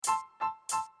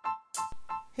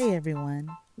Hey everyone,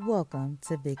 welcome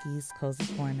to Vicky's Cozy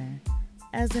Corner.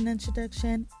 As an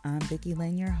introduction, I'm Vicky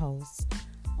Lane, your host.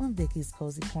 On Vicky's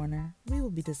Cozy Corner, we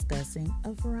will be discussing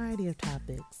a variety of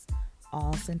topics,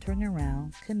 all centering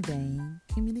around conveying,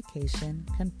 communication,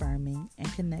 confirming,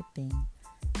 and connecting.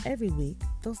 Every week,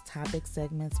 those topic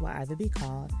segments will either be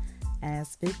called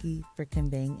Ask Vicky for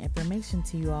conveying information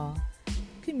to you all,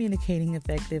 Communicating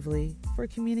Effectively for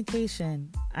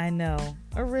communication. I know,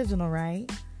 original, right?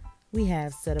 We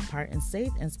have Set Apart and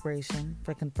Saved Inspiration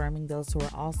for confirming those who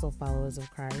are also followers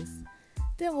of Christ.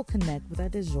 Then we'll connect with our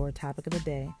du jour topic of the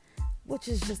day, which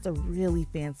is just a really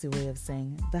fancy way of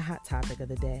saying the hot topic of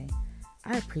the day.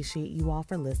 I appreciate you all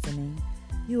for listening.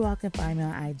 You all can find me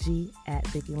on IG at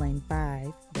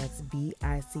VickyLane5, that's VICKILAINE,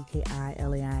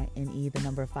 the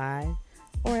number 5,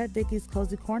 or at Vicky's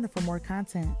Cozy Corner for more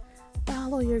content.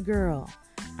 Follow your girl.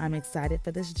 I'm excited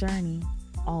for this journey.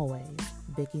 Always,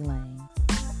 Vicky Lane.